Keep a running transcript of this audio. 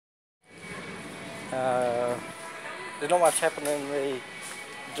There's not much happening in the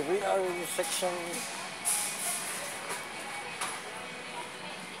Dorito section.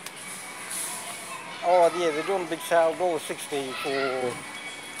 Oh yeah, they're doing a big sale, $1.60 for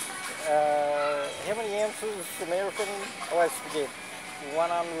how many ounces American? I always forget.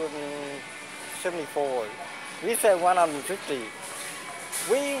 174. We used to have 150.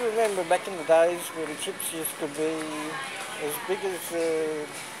 We remember back in the days when chips used to be as big as the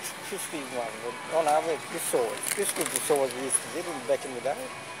 50s one. Oh no, this size. This was the size we used to get back in the day.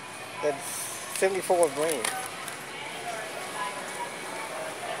 That's 74 grams.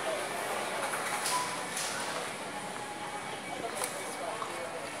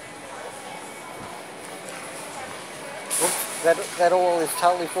 Oops, that oil is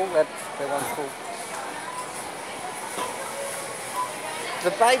totally full. That one's full.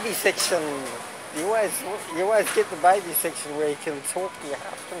 The baby section, you always get the baby section where you can talk your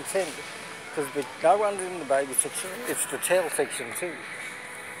heart content, because no one's in the baby section. It's the towel section too.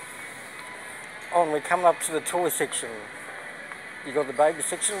 Oh, and we're coming up to the toy section. You got the baby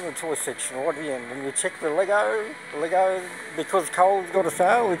section and the toy section right at the end. And you check the Lego, because Cole's got a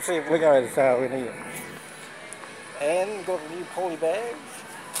sale. Let's see if Lego has a sale in here. And got a new poly bag.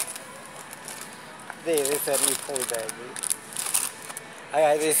 There's that new poly bag there.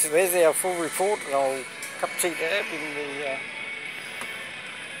 Okay, there's our full report, and I'll cup tea tab in the.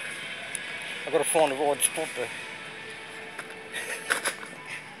 I've got to find the right spot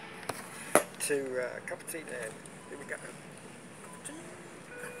to cup of tea tab. Here we go.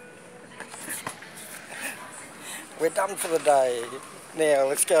 We're done for the day. Now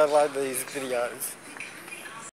let's go load these videos.